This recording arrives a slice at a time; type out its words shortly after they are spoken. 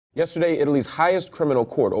Yesterday, Italy's highest criminal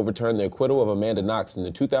court overturned the acquittal of Amanda Knox in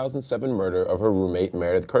the 2007 murder of her roommate,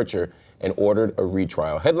 Meredith Kercher, and ordered a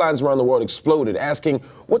retrial. Headlines around the world exploded, asking,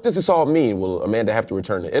 what does this all mean? Will Amanda have to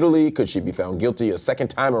return to Italy? Could she be found guilty a second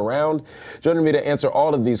time around? Joining me to answer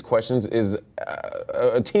all of these questions is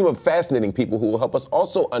a team of fascinating people who will help us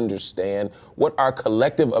also understand what our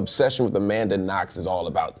collective obsession with Amanda Knox is all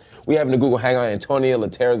about. We have in the Google Hangout Antonia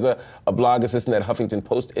Laterza, a blog assistant at Huffington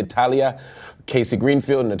Post Italia, Casey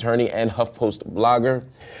Greenfield, an attorney and HuffPost blogger,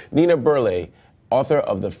 Nina Burleigh, author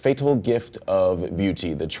of The Fatal Gift of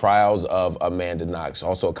Beauty, The Trials of Amanda Knox,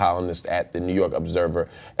 also a columnist at the New York Observer.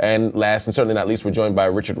 And last and certainly not least, we're joined by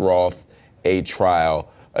Richard Roth, a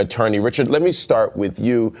trial attorney. Richard, let me start with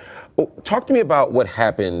you. Talk to me about what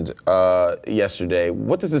happened yesterday.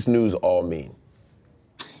 What does this news all mean?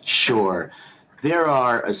 Sure. There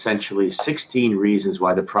are essentially 16 reasons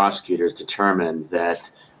why the prosecutors determined that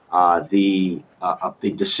the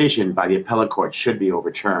decision by the appellate court should be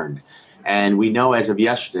overturned. And we know as of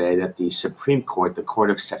yesterday that the Supreme Court, the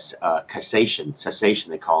Court of Cassation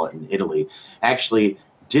they call it in Italy, actually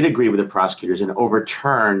did agree with the prosecutors and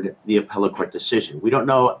overturned the appellate court decision. We don't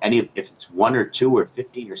know if it's 1 or 2 or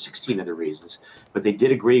 15 or 16 of the reasons, but they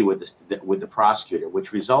did agree with the prosecutor,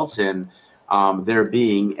 which results in there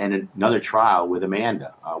being another trial with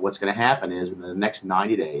Amanda. What's going to happen is in the next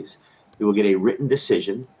 90 days, we will get a written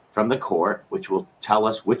decision from the court, which will tell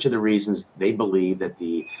us which of the reasons they believe that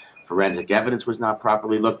the forensic evidence was not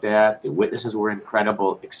properly looked at, the witnesses were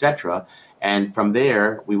incredible, etc. And from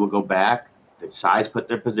there, we will go back, the sides put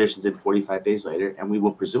their positions in 45 days later, and we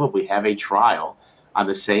will presumably have a trial on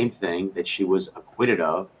the same thing that she was acquitted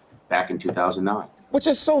of back in 2009. Which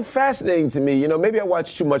is so fascinating to me. You know, maybe I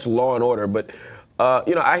watch too much Law and Order, but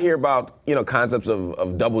I hear about, concepts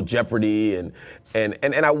of double jeopardy and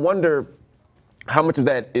I wonder how much of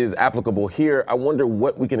that is applicable here. I wonder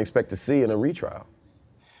what we can expect to see in a retrial.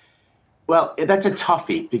 Well, that's a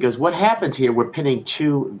toughie, because what happens here, we're pitting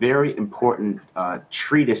two very important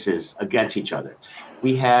treatises against each other.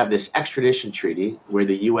 We have this extradition treaty where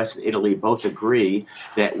the U.S. and Italy both agree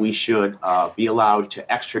that we should be allowed to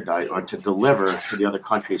extradite or to deliver to the other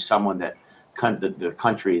country someone that the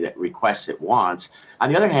country that requests it wants. On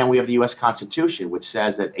the other hand, we have the U.S. Constitution, which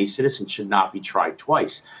says that a citizen should not be tried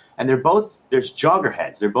twice. And there's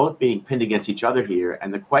joggerheads. They're both being pinned against each other here,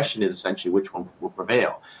 and the question is essentially which one will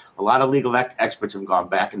prevail. A lot of legal experts have gone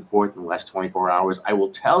back and forth in the last 24 hours. I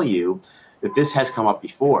will tell you that this has come up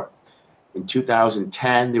before. In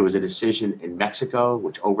 2010, there was a decision in Mexico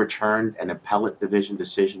which overturned an appellate division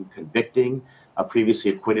decision convicting a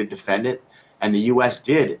previously acquitted defendant, and the U.S.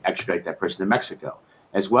 did extradite that person to Mexico.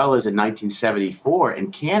 As well as in 1974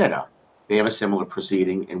 in Canada, they have a similar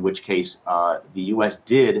proceeding in which case the U.S.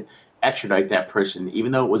 did extradite that person,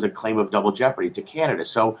 even though it was a claim of double jeopardy, to Canada.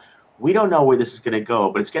 So we don't know where this is going to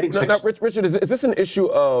go, but it's getting... Richard, is this an issue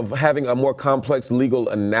of having a more complex legal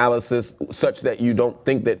analysis such that you don't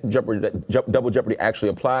think that double jeopardy actually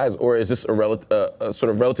applies, or is this a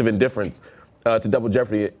sort of relative indifference to double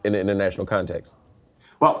jeopardy in an international context?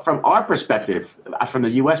 Well, from our perspective, from the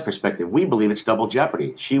U.S. perspective, we believe it's double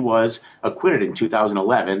jeopardy. She was acquitted in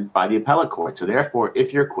 2011 by the appellate court. So therefore,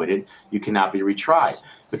 if you're acquitted, you cannot be retried.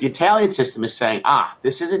 But the Italian system is saying,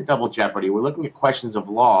 this isn't double jeopardy. We're looking at questions of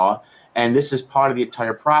law, and this is part of the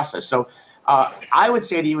entire process. So I would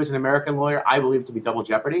say to you as an American lawyer, I believe it to be double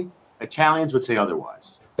jeopardy. Italians would say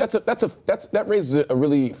otherwise. That raises a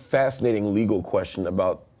really fascinating legal question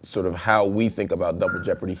about sort of how we think about double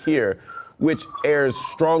jeopardy here, which errs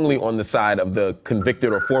strongly on the side of the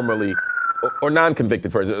convicted or formerly or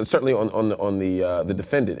non-convicted person, certainly on the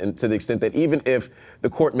defendant, and to the extent that even if the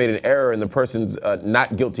court made an error and the person's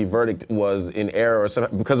not guilty verdict was in error or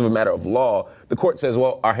because of a matter of law, the court says,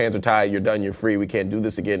 well, our hands are tied, you're done, you're free, we can't do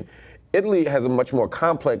this again. Italy has a much more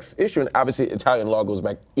complex issue, and obviously Italian law goes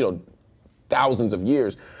back, thousands of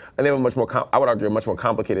years. And they have a much more, I would argue, a much more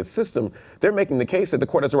complicated system. They're making the case that the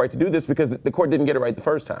court has a right to do this because the court didn't get it right the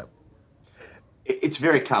first time. It's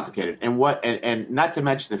very complicated, and not to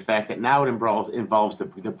mention the fact that now it involves the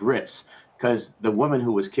Brits, because the woman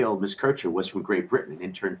who was killed, Ms. Kercher, was from Great Britain, an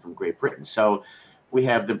intern from Great Britain. So we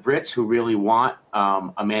have the Brits who really want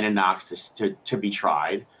Amanda Knox to be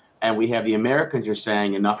tried, and we have the Americans who are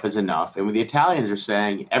saying enough is enough, and the Italians are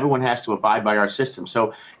saying everyone has to abide by our system.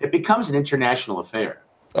 So it becomes an international affair.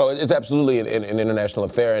 Oh, it's absolutely an international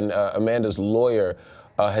affair, and Amanda's lawyer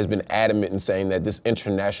has been adamant in saying that this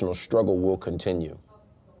international struggle will continue.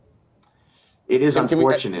 It is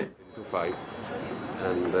unfortunate. To fight,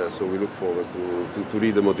 and so we look forward to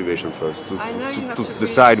read the motivation first, to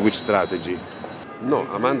decide which strategy. No,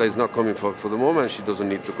 Amanda is not coming for the moment. She doesn't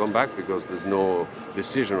need to come back because there's no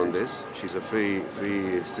decision on this. She's a free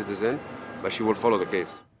citizen, but she will follow the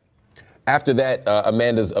case. After that,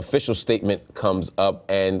 Amanda's official statement comes up,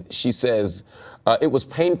 and she says, it was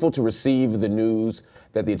painful to receive the news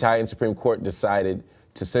that the Italian Supreme Court decided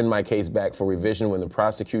to send my case back for revision when the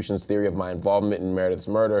prosecution's theory of my involvement in Meredith's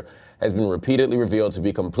murder has been repeatedly revealed to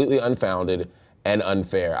be completely unfounded and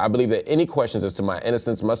unfair. I believe that any questions as to my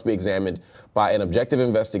innocence must be examined by an objective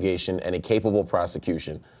investigation and a capable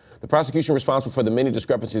prosecution. The prosecution responsible for the many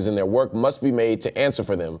discrepancies in their work must be made to answer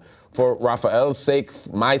for them, for Raphael's sake,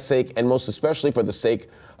 my sake, and most especially for the sake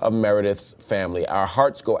of Meredith's family. Our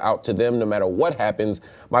hearts go out to them no matter what happens.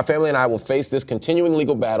 My family and I will face this continuing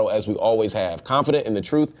legal battle as we always have, confident in the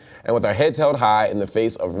truth and with our heads held high in the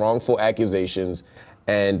face of wrongful accusations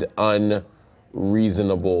and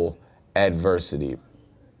unreasonable adversity.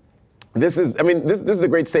 This is a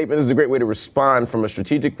great statement. This is a great way to respond from a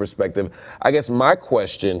strategic perspective. I guess my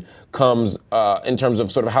question comes in terms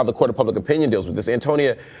of sort of how the court of public opinion deals with this.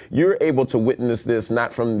 Antonia, you're able to witness this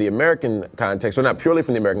not from the American context, or not purely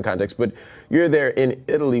from the American context, but you're there in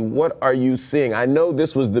Italy. What are you seeing? I know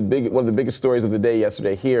this was one of the biggest stories of the day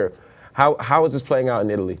yesterday here. How is this playing out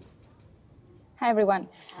in Italy? Hi, everyone.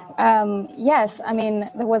 Yes, I mean,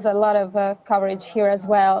 there was a lot of coverage here as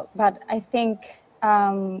well, but I think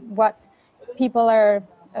what people are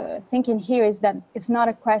thinking here is that it's not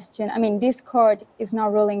a question. I mean, this court is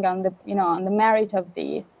not ruling on the merit of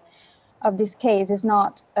this case. It's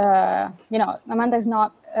not Amanda is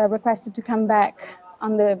not requested to come back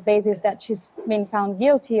on the basis that she's been found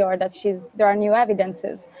guilty or that there are new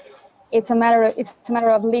evidences. It's a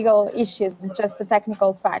matter of legal issues. It's just a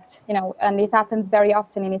technical fact, and it happens very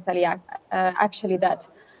often in Italy, actually, that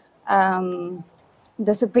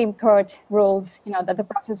the Supreme Court rules, that the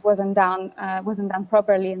process wasn't done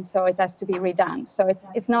properly, and so it has to be redone. So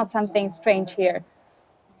it's not something strange here.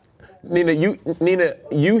 Nina,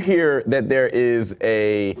 you hear that there is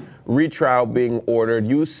a retrial being ordered.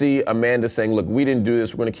 You see Amanda saying, look, we didn't do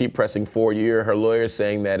this. We're going to keep pressing forward. You hear her lawyer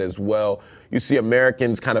saying that as well. You see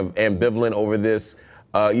Americans kind of ambivalent over this.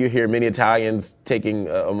 You hear many Italians taking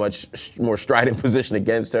a much more strident position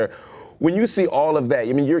against her. When you see all of that,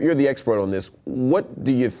 I mean, you're the expert on this. What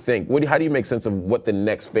do you think? How do you make sense of what the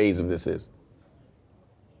next phase of this is?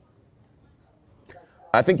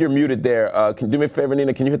 I think you're muted there. Can you do me a favor,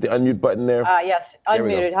 Nina? Can you hit the unmute button there? Yes,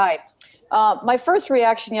 unmuted. Hi. My first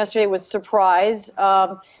reaction yesterday was surprise,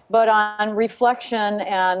 but on reflection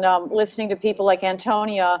and listening to people like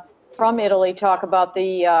Antonia from Italy talk about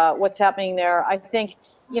what's happening there, I think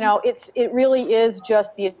it really is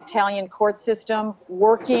just the Italian court system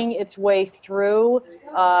working its way through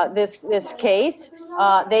this case.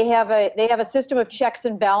 They have a system of checks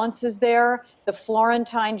and balances there. The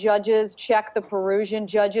Florentine judges check the Perugian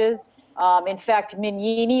judges. In fact,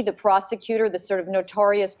 Mignini, the prosecutor, the sort of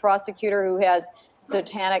notorious prosecutor who has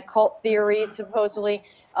satanic cult theories, supposedly,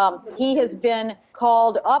 he has been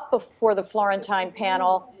called up before the Florentine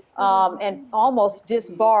panel and almost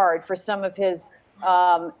disbarred for some of his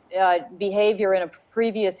behavior in a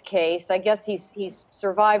previous case. I guess he's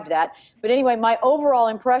survived that. But anyway, my overall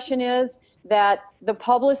impression is that the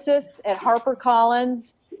publicists at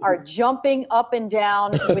HarperCollins are jumping up and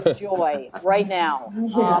down with joy right now.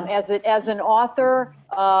 As an author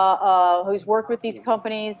who's worked with these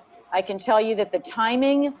companies, I can tell you that the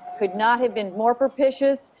timing could not have been more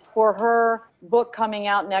propitious for her book coming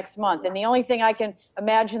out next month. And the only thing I can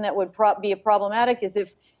imagine that would be problematic is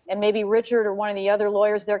if, and maybe Richard or one of the other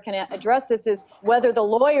lawyers there can address this, is whether the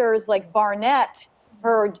lawyers like Barnett,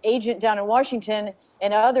 her agent down in Washington,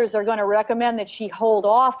 and others are going to recommend that she hold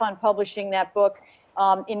off on publishing that book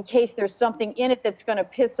in case there's something in it that's going to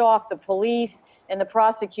piss off the police and the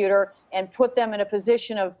prosecutor and put them in a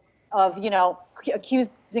position of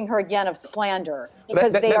accusing her again of slander,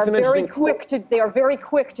 because they are very quick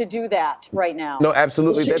to do that right now. No,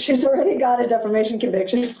 absolutely. She's already got a defamation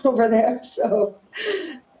conviction over there, so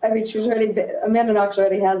I mean, Amanda Knox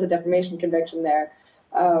already has a defamation conviction there.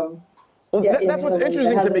 That's what's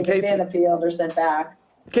interesting to me, Casey. Been appealed or sent back.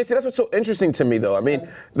 Casey, that's what's so interesting to me, though. I mean,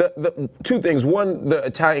 the two things. One, the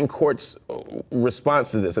Italian court's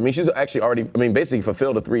response to this. I mean, she's actually already, basically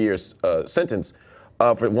fulfilled a 3-year sentence.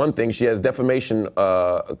 For one thing, she has defamation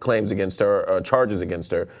claims against her, charges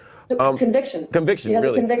against her. Conviction. Conviction, she has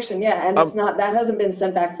really. A conviction, yeah, and it's not, that hasn't been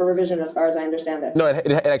sent back for revision as far as I understand it. No,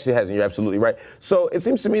 it actually hasn't. You're absolutely right. So it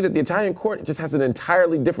seems to me that the Italian court just has an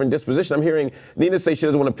entirely different disposition. I'm hearing Nina say she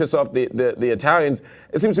doesn't want to piss off the Italians.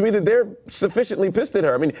 It seems to me that they're sufficiently pissed at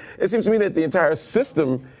her. I mean, it seems to me that the entire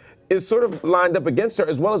system is sort of lined up against her,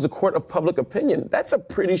 as well as a court of public opinion. That's a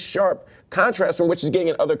pretty sharp contrast from what she's getting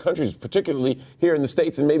in other countries, particularly here in the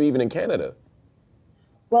States and maybe even in Canada.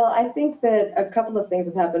 Well, I think that a couple of things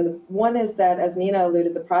have happened. One is that, as Nina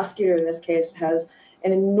alluded, the prosecutor in this case has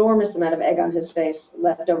an enormous amount of egg on his face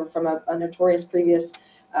left over from a notorious previous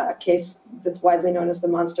case that's widely known as the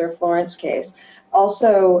Monster of Florence case.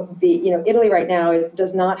 Also, Italy right now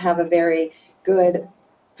does not have a very good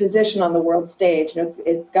position on the world stage.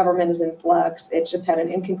 Its government is in flux. It's just had an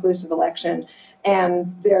inconclusive election,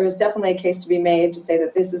 and there is definitely a case to be made to say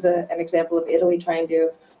that this is an example of Italy trying to,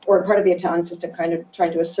 or part of the Italian system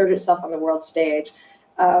trying to assert itself on the world stage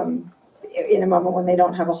in a moment when they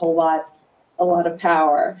don't have a lot of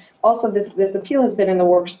power. Also, this appeal has been in the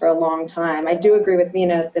works for a long time. I do agree with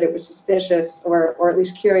Nina that it was suspicious, or at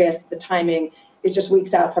least curious. The timing is just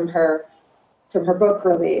weeks out from her book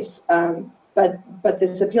release. But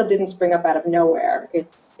this appeal didn't spring up out of nowhere.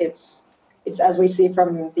 It's as we see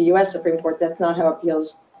from the U.S. Supreme Court, that's not how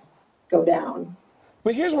appeals go down.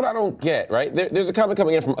 But here's what I don't get, right? There's a comment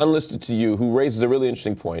coming in from Unlisted to You who raises a really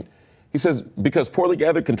interesting point. He says, because poorly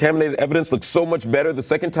gathered, contaminated evidence looks so much better the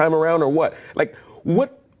second time around, or what? Like,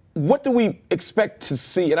 what do we expect to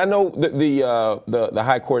see? And I know the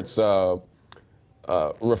High Court's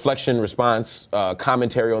reflection, response,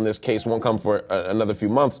 commentary on this case won't come for another few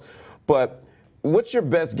months. But what's your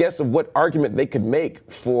best guess of what argument they could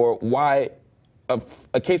make for why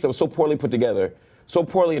a case that was so poorly put together, so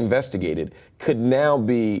poorly investigated, could now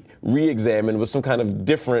be re-examined with some kind of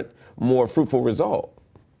different, more fruitful result?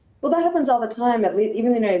 Well, that happens all the time, at least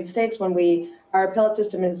even in the United States, when our appellate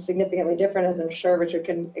system is significantly different, as I'm sure Richard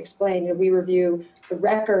can explain. We review the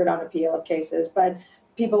record on appeal of cases, but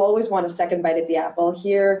people always want a second bite at the apple.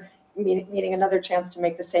 Here, meaning another chance to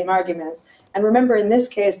make the same arguments. And remember, in this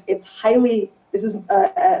case, a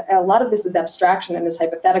lot of this is abstraction and is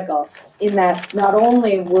hypothetical, in that not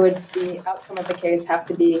only would the outcome of the case have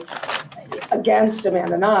to be against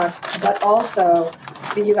Amanda Knox, but also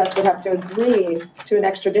the U.S. would have to agree to an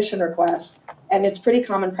extradition request. And it's pretty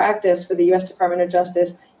common practice for the U.S. Department of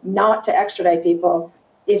Justice not to extradite people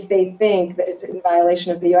if they think that it's in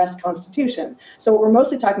violation of the U.S. Constitution. So what we're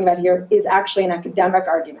mostly talking about here is actually an academic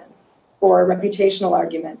argument or a reputational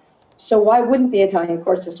argument. So why wouldn't the Italian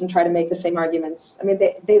court system try to make the same arguments? I mean,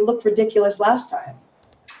 they looked ridiculous last time.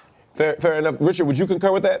 Fair enough. Richard, would you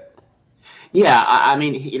concur with that? Yeah, I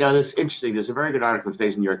mean, it's interesting. There's a very good article in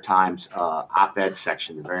today's New York Times op-ed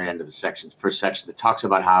section, the very end of the first section, that talks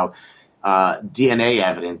about how DNA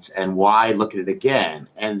evidence and why look at it again.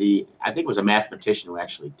 And I think it was a mathematician who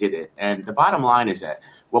actually did it. And the bottom line is that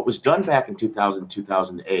what was done back in 2000,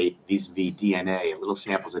 2008, vis-a-vis DNA, little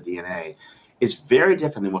samples of DNA, is very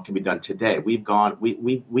different than what can be done today. We've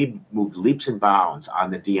moved leaps and bounds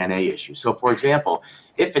on the DNA issue. So, for example,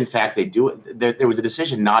 if in fact they do it, there was a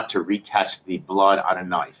decision not to retest the blood on a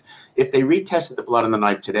knife. If they retested the blood on the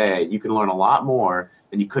knife today, you can learn a lot more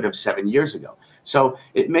than you could have 7 years ago. So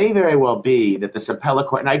it may very well be that this appellate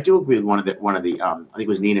court, and I do agree with one of the I think it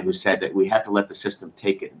was Nina who said that we have to let the system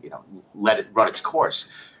take it, let it run its course.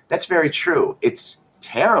 That's very true. It's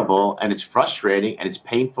terrible, and it's frustrating, and it's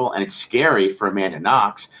painful, and it's scary for Amanda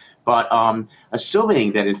Knox. But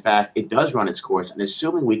assuming that, in fact, it does run its course, and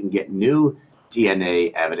assuming we can get new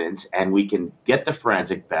DNA evidence and we can get the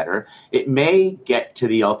forensic better, it may get to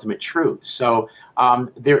the ultimate truth. So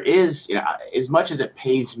there is, as much as it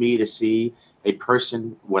pains me to see a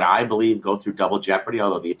person, what I believe, go through double jeopardy,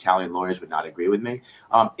 although the Italian lawyers would not agree with me,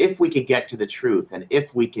 if we could get to the truth, and if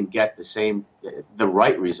we can get the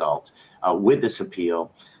right result with this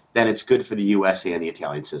appeal, then it's good for the U.S. and the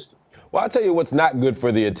Italian system. Well, I'll tell you what's not good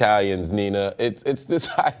for the Italians, Nina. It's the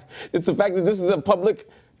fact that this is a public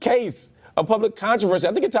case, a public controversy.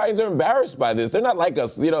 I think Italians are embarrassed by this. They're not like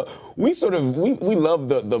us. We love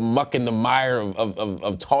the muck and the mire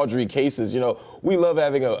of tawdry cases. We love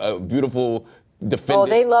having a beautiful defendant. Oh,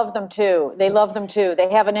 they love them too. They love them too. They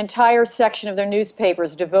have an entire section of their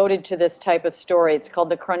newspapers devoted to this type of story. It's called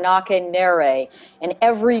the Cronache Nere, and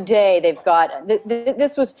every day they've got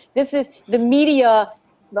this is the media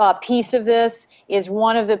piece of this is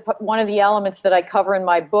one of the elements that I cover in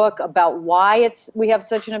my book about why we have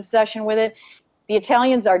such an obsession with it. The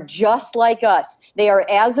Italians are just like us. They are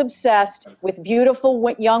as obsessed with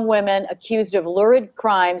beautiful young women accused of lurid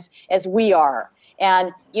crimes as we are.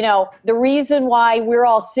 And, the reason why we're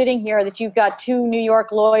all sitting here, that you've got two New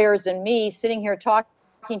York lawyers and me sitting here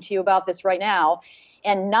talking to you about this right now,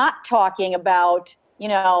 and not talking about,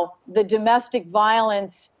 the domestic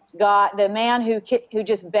violence the man who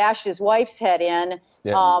just bashed his wife's head in,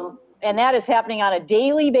 and that is happening on a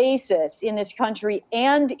daily basis in this country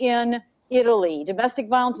and in Italy. Domestic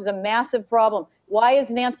violence is a massive problem. Why is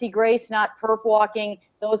Nancy Grace not perp walking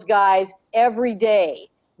those guys every day?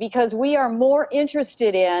 Because we are more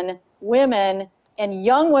interested in women, and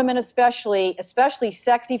young women especially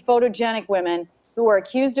sexy, photogenic women who are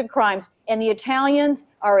accused of crimes. And the Italians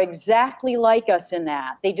are exactly like us in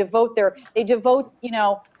that. They devote,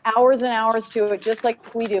 hours and hours to it, just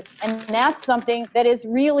like we do. And that's something that is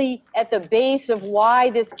really at the base of why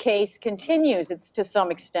this case continues. It's to some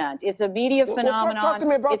extent. It's a media phenomenon. Talk to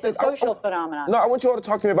me about it's this. A social phenomenon. No, I want you all to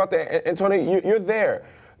talk to me about that. And Tony, you're there.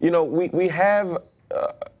 We have,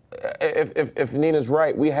 if Nina's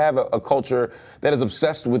right, we have a culture that is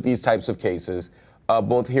obsessed with these types of cases,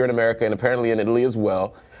 both here in America and apparently in Italy as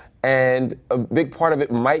well. And a big part of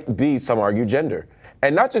it might be, some argue, gender.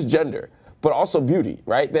 And not just gender, but also beauty,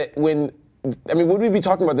 right? Would we be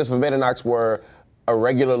talking about this if Amanda Knox were a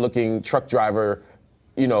regular-looking truck driver,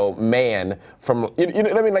 man from, you know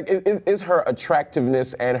what I mean? Like, is her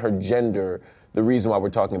attractiveness and her gender the reason why we're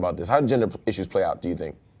talking about this? How do gender issues play out, do you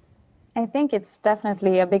think? I think it's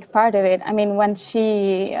definitely a big part of it. I mean, when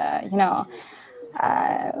she,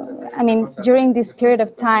 during this period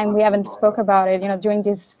of time, we haven't spoke about it. During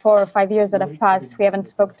these 4 or 5 years that have passed, we haven't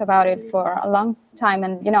spoken about it for a long time.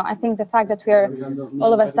 And I think the fact that we're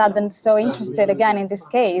all of a sudden so interested again in this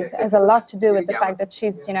case has a lot to do with the fact that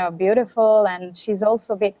she's, beautiful, and she's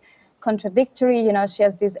also a bit contradictory. She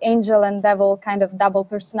has this angel and devil kind of double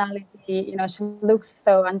personality. She looks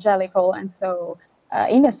so angelical and so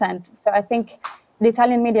innocent. So I think the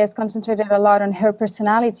Italian media has concentrated a lot on her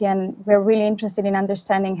personality, and we're really interested in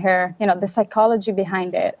understanding her, the psychology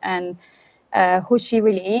behind it, and who she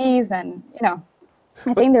really is. And,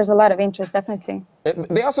 I think there's a lot of interest, definitely.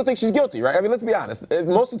 They also think she's guilty, right? I mean, let's be honest.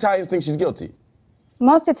 Most Italians think she's guilty.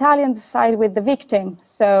 Most Italians side with the victim,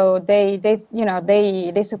 so they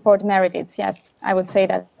support Meredith. Yes, I would say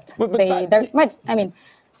that.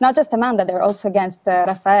 Not just Amanda, they're also against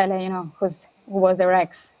Raffaele, who was her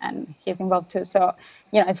ex, and he's involved too. So,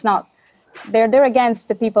 it's not, they're against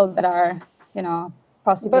the people that are,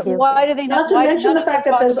 possibly guilty. But why do they not to mention the fact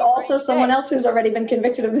that there's also someone else who's already been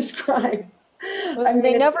convicted of this crime.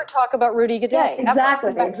 They never talk about Rudy Gaudet. Yes,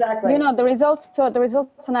 exactly. There is also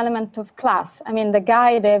an element of class. I mean, the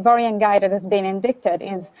Vorian guy that has been indicted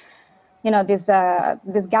is, this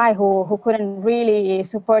guy who couldn't really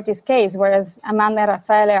support his case, whereas Amanda and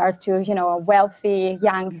Raffaele are two, wealthy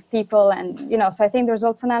young people, and so I think there's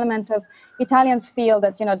also an element of Italians feel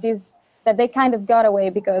that that they kind of got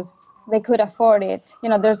away because they could afford it.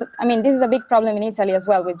 This is a big problem in Italy as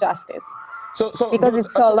well with justice. Because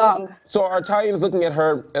it's so long. So are Italians looking at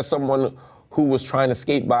her as someone who was trying to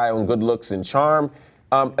skate by on good looks and charm?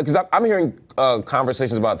 Because I'm hearing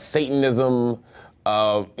conversations about Satanism,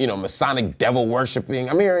 Masonic devil worshiping.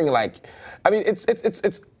 I'm hearing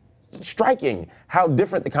it's striking how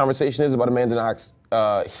different the conversation is about Amanda Knox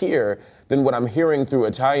here than what I'm hearing through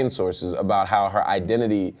Italian sources about how her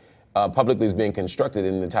identity publicly is being constructed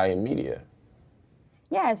in the Italian media.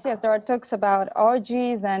 Yes, there are talks about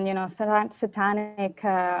orgies and, satanic,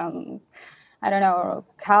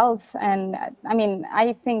 cults. And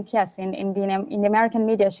I think, yes, in the American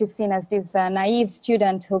media, she's seen as this naive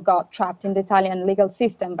student who got trapped in the Italian legal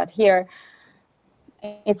system. But here,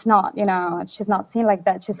 it's not, she's not seen like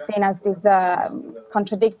that. She's seen as this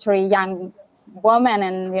contradictory young woman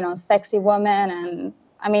and, sexy woman.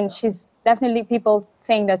 And she's definitely, people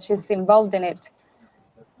think that she's involved in it.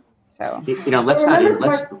 So, let's not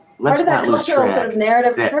lose track. Sort of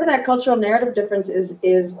narrative. Part of that cultural narrative difference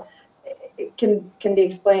can be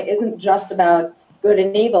explained, isn't just about good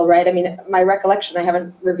and evil, right? I mean, my recollection, I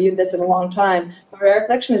haven't reviewed this in a long time, my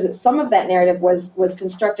recollection is that some of that narrative was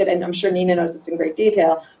constructed, and I'm sure Nina knows this in great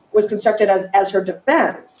detail, was constructed as her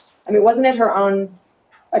defense. I mean, wasn't it her own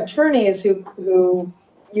attorneys who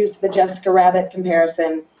used the Jessica Rabbit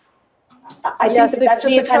comparison? I think that's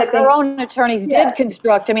just the kind of thing. Her own attorneys did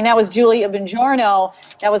construct. I mean, that was Julia Bongiorno,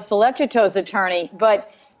 that was Solecito's attorney.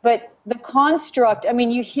 But the construct,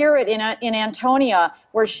 you hear it in Antonia,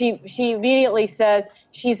 where she immediately says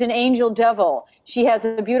she's an angel devil. She has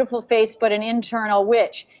a beautiful face, but an internal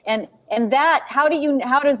witch. And that, how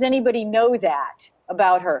does anybody know that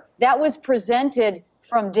about her? That was presented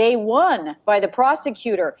from day one by the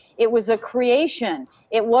prosecutor. It was a creation.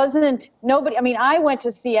 It wasn't nobody. I went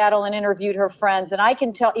to Seattle and interviewed her friends, and I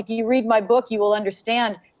can tell, if you read my book, you will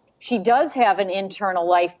understand she does have an internal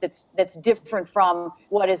life that's different from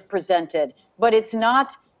what is presented. But it's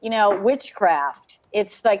not, witchcraft.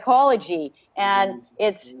 It's psychology, and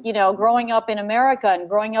it's, growing up in America and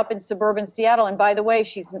growing up in suburban Seattle. And by the way,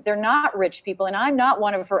 they're not rich people, and I'm not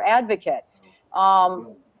one of her advocates.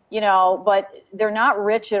 but they're not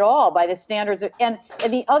rich at all by the standards. And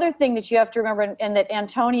the other thing that you have to remember, and that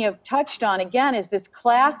Antonia touched on again, is this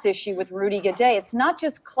class issue with Rudy Gaudet. It's not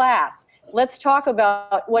just class. Let's talk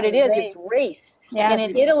about what it is. It's race. Yes. And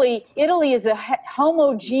in Italy is a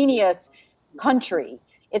homogeneous country.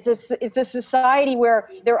 It's a society where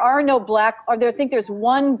there are no black, or I think there's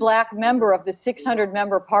one black member of the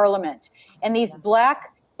 600-member parliament. And these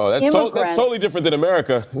black that's totally different than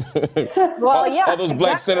America. Well, yeah. All those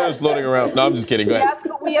black senators floating around. No, I'm just kidding. Go ahead. Yes,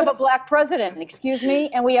 but we have a black president, excuse me,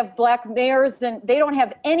 and we have black mayors, and they don't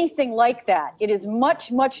have anything like that. It is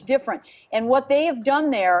much, much different. And what they have done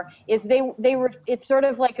there is it's sort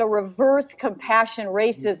of like a reverse compassion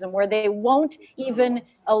racism, where they won't even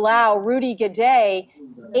allow Rudy Gaudet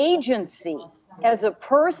agency as a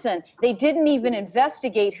person. They didn't even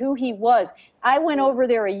investigate who he was. I went over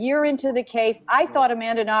there a year into the case. I thought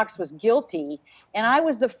Amanda Knox was guilty, and I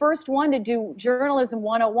was the first one to do Journalism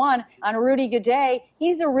 101 on Rudy Gaudet.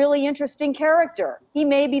 He's a really interesting character. He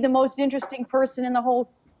may be the most interesting person in the whole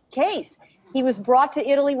case. He was brought to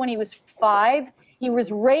Italy when he was 5. He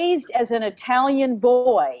was raised as an Italian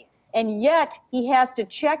boy, and yet he has to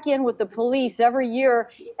check in with the police every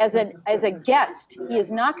year as a guest. He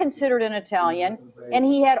is not considered an Italian, and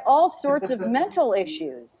he had all sorts of mental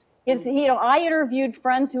issues. I interviewed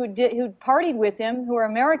friends who'd partied with him, who are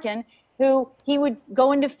American, who he would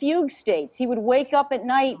go into fugue states. He would wake up at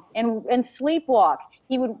night and sleepwalk.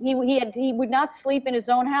 He would not sleep in his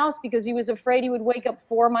own house because he was afraid he would wake up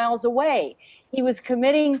 4 miles away. He was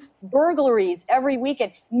committing burglaries every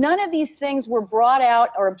weekend. None of these things were brought out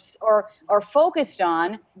or focused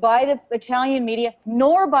on by the Italian media,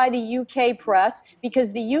 nor by the UK press,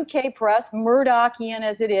 because the UK press, Murdochian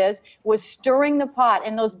as it is, was stirring the pot.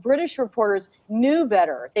 And those British reporters knew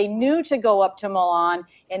better. They knew to go up to Milan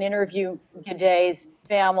and interview Gaudet's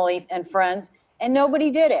family and friends. And nobody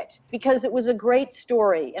did it because it was a great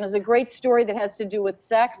story. And it was a great story that has to do with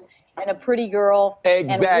sex and a pretty girl.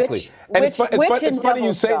 Exactly. And it's funny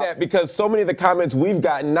you say that, because so many of the comments we've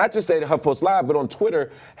gotten, not just at HuffPost Live, but on Twitter,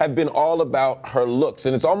 have been all about her looks.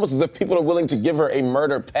 And it's almost as if people are willing to give her a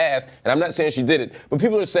murder pass. And I'm not saying she did it, but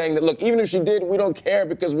people are saying that, look, even if she did, we don't care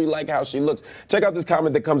because we like how she looks. Check out this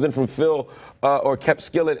comment that comes in from Phil or Kept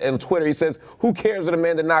Skillet on Twitter. He says, who cares that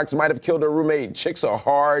Amanda Knox might have killed her roommate? Chicks are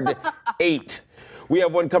hard 8. We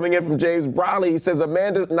have one coming in from James Brawley. He says,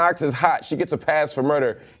 Amanda Knox is hot. She gets a pass for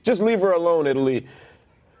murder. Just leave her alone, Italy.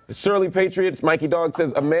 Surly Patriots, Mikey Dog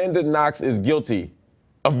says, Amanda Knox is guilty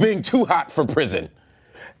of being too hot for prison.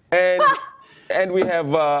 And we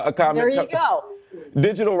have a comment. There you go.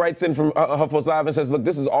 Digital writes in from HuffPost Live and says, look,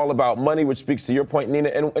 this is all about money, which speaks to your point, Nina.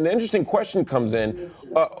 And an interesting question comes in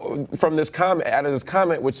from this comment, out of this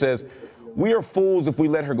comment, which says, we are fools if we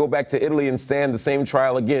let her go back to Italy and stand the same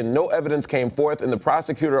trial again. No evidence came forth, and the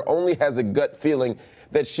prosecutor only has a gut feeling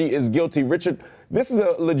that she is guilty. Richard, this is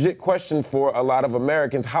a legit question for a lot of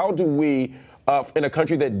Americans. How do we, in a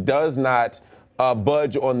country that does not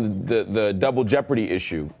budge on the double jeopardy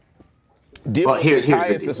issue, deal with the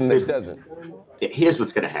entire system that doesn't? Here's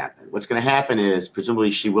what's going to happen. What's going to happen is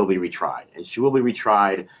presumably she will be retried, and she will be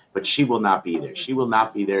retried, but she will not be there. She will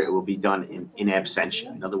not be there. It will be done in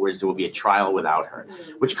absentia. In other words, there will be a trial without her,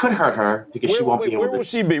 which could hurt her because she won't be able to. Where will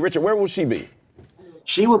she be, Richard? Where will she be?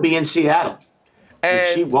 She will be in Seattle.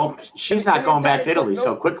 And she won't. She's not going back to Italy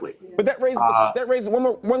so quickly. But that raises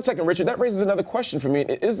one second, Richard. That raises another question for me.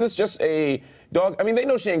 Is this just a dog? I mean, they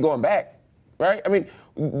know she ain't going back, right? I mean,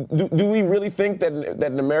 do we really think that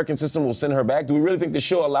an American system will send her back? Do we really think that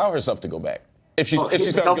she'll allow herself to go back if she's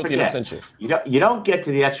found guilty in absentia? You don't get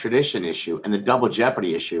to the extradition issue and the double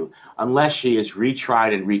jeopardy issue unless she is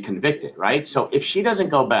retried and reconvicted, right? So if she doesn't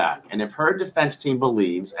go back, and if her defense team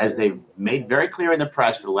believes, as they've made very clear in the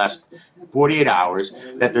press for the last 48 hours,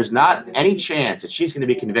 that there's not any chance that she's going to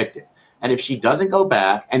be convicted, and if she doesn't go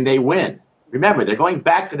back and they win, remember, they're going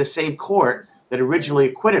back to the same court that originally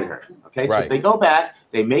acquitted her. Okay, so if they go back,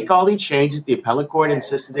 they make all these changes, the appellate court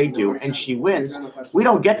insisted they do, and she wins. We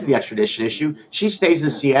don't get to the extradition issue. She stays in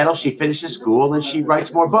Seattle, she finishes school, and she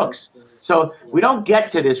writes more books. So we don't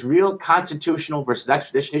get to this real constitutional versus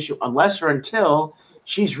extradition issue unless or until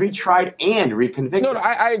she's retried and reconvicted. No,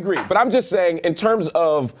 I agree. But I'm just saying, in terms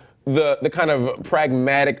of the kind of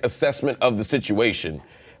pragmatic assessment of the situation,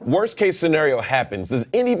 worst case scenario happens. Does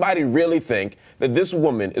anybody really think that this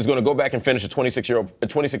woman is going to go back and finish a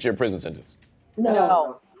 26-year prison sentence?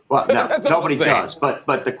 No. Well, no, nobody does.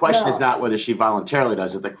 But the question is not whether she voluntarily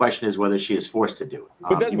does it. The question is whether she is forced to do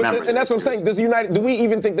it. And that's what I'm saying. Do we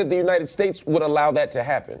even think that the United States would allow that to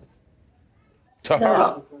happen to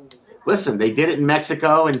her? Listen, they did it in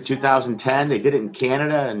Mexico in 2010. They did it in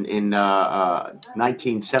Canada in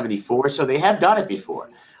 1974. So they have done it before.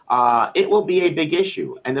 It will be a big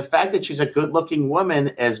issue. And the fact that she's a good-looking woman,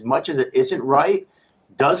 as much as it isn't right,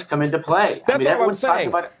 does come into play. That's all I'm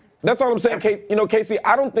saying. That's all I'm saying, Casey.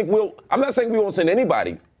 I'm not saying we won't send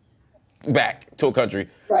anybody back to a country.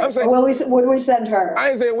 Right. I'm saying, would we send her?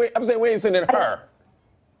 I'm saying we ain't sending her.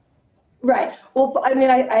 Right. Well, I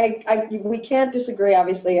mean, we can't disagree,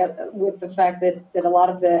 obviously, with the fact that a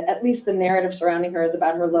lot of at least the narrative surrounding her is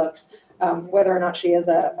about her looks, whether or not she is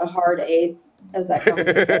a hard eight, as that comes.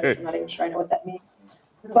 I'm not even sure I know what that means.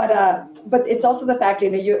 But it's also the fact,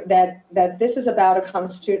 that this is about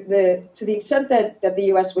to the extent that the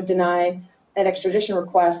U.S. would deny an extradition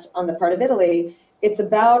request on the part of Italy. It's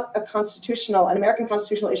about an American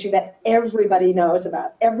constitutional issue that everybody knows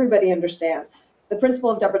about, everybody understands. The principle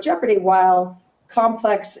of double jeopardy, while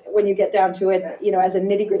complex when you get down to it, as a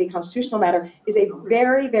nitty-gritty constitutional matter, is a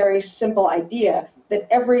very, very simple idea that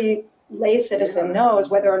every lay citizen knows,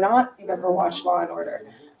 whether or not you've ever watched Law and Order.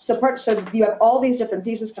 So you have all these different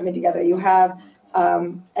pieces coming together. You have,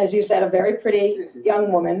 as you said, a very pretty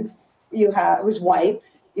young woman. Who's white.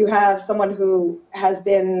 You have someone who has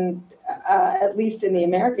been, at least in the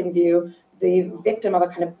American view, the victim of a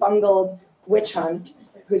kind of bungled witch hunt,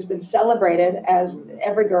 who's been celebrated as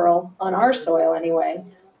every girl on our soil anyway,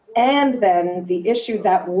 and then the issue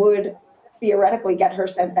that would theoretically get her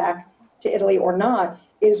sent back to Italy or not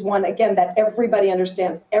is one, again, that everybody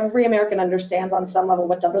understands. Every American understands on some level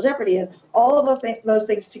what double jeopardy is. All of those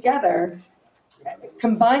things together,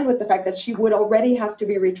 combined with the fact that she would already have to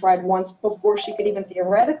be retried once before she could even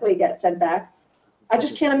theoretically get sent back, I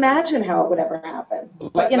just can't imagine how it would ever happen.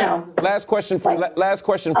 But last question.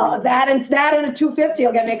 That and a 250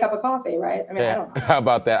 will get me a cup of coffee, right? I mean, I don't know. How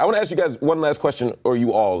about that? I want to ask you guys one last question, or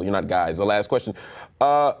you all. You're not guys. The last question.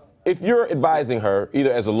 If you're advising her,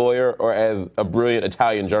 either as a lawyer or as a brilliant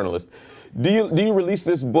Italian journalist, do you release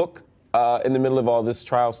this book in the middle of all this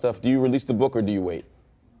trial stuff? Do you release the book or do you wait?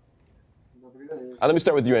 Let me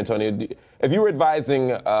start with you, Antonio. If you were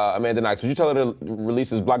advising Amanda Knox, would you tell her to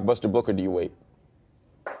release this blockbuster book or do you wait?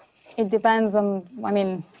 It depends on,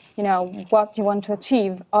 what you want to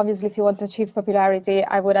achieve. Obviously, if you want to achieve popularity,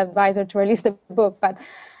 I would advise her to release the book. But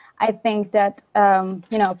I think that,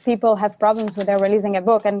 people have problems with her releasing a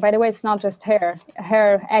book. And by the way, it's not just her.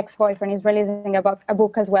 Her ex-boyfriend is releasing a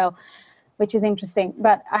book as well, which is interesting.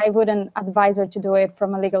 But I wouldn't advise her to do it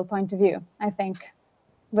from a legal point of view. I think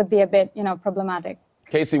would be a bit, problematic.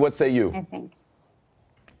 Casey, what say you? I think.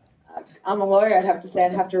 I'm a lawyer. I'd have to say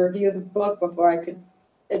I'd have to review the book before I could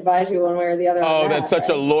advise you one way or the other. Oh, that's such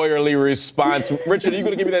a lawyerly response. Richard, are you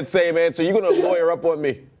going to give me that same answer? You're going to lawyer up on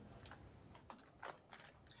me?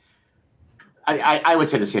 I would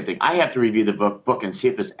say the same thing. I have to review the book and see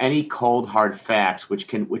if there's any cold, hard facts which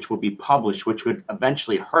will be published, which would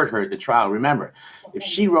eventually hurt her at the trial. Remember, if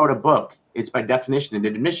she wrote a book, it's by definition an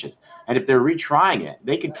admission. And if they're retrying it,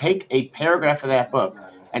 they could take a paragraph of that book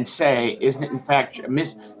and say, isn't it in fact,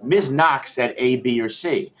 Ms. Knox said A, B, or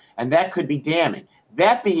C? And that could be damning.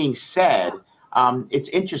 That being said, it's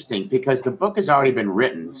interesting because the book has already been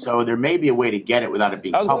written, so there may be a way to get it without it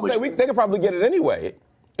being published. I was going to say, they could probably get it anyway.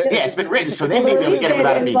 Yeah, it's been written, so they may be able to get it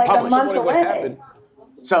without it being published. A month away.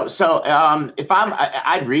 So if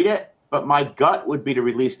I'd read it, but my gut would be to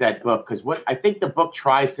release that book because what I think the book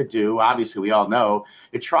tries to do, obviously we all know,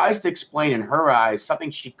 it tries to explain in her eyes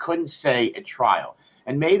something she couldn't say at trial.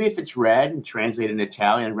 And maybe if it's read and translated in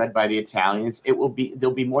Italian and read by the Italians,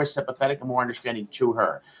 they'll be more sympathetic and more understanding to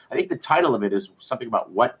her. I think the title of it is something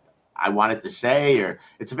about what I wanted to say, or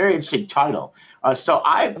it's a very interesting title. So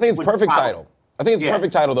I think it's a perfect title. I think it's a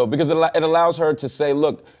perfect title, though, because it allows her to say,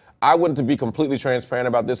 look, I wanted to be completely transparent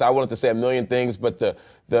about this. I wanted to say a million things, but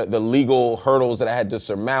the legal hurdles that I had to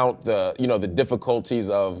surmount, the difficulties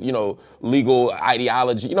of, legal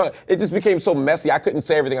ideology, it just became so messy. I couldn't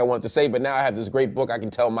say everything I wanted to say, but now I have this great book. I can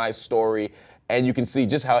tell my story, and you can see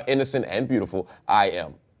just how innocent and beautiful I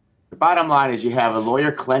am. The bottom line is you have a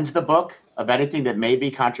lawyer cleanse the book of anything that may be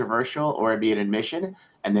controversial or be an admission,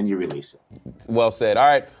 and then you release it. Well said. All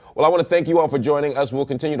right. Well, I want to thank you all for joining us. We'll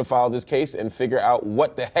continue to follow this case and figure out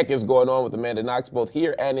what the heck is going on with Amanda Knox, both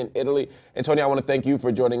here and in Italy. Antonio, I want to thank you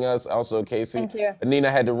for joining us. Also, Casey. Thank you.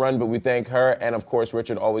 Nina had to run, but we thank her. And, of course,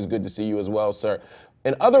 Richard, always good to see you as well, sir.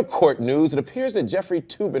 In other court news, it appears that Jeffrey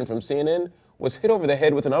Toobin from CNN was hit over the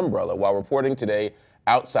head with an umbrella while reporting today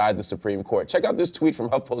outside the Supreme Court. Check out this tweet from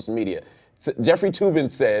HuffPost Media. Jeffrey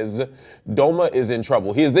Toobin says Doma is in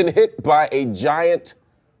trouble. He is then hit by a giant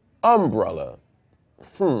umbrella.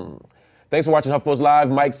 Thanks for watching HuffPost Live.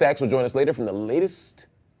 Mike Sachs will join us later from the latest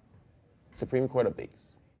Supreme Court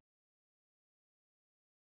updates.